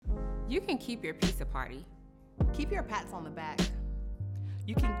You can keep your pizza party. Keep your pats on the back.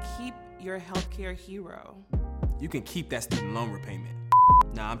 You can keep your healthcare hero. You can keep that student loan repayment.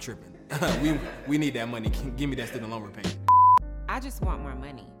 Nah, I'm tripping. we need that money. Give me that student loan repayment. I just want more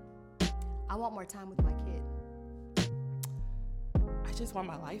money. I want more time with my kid. I just want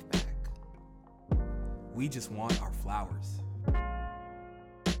my life back. We just want our flowers.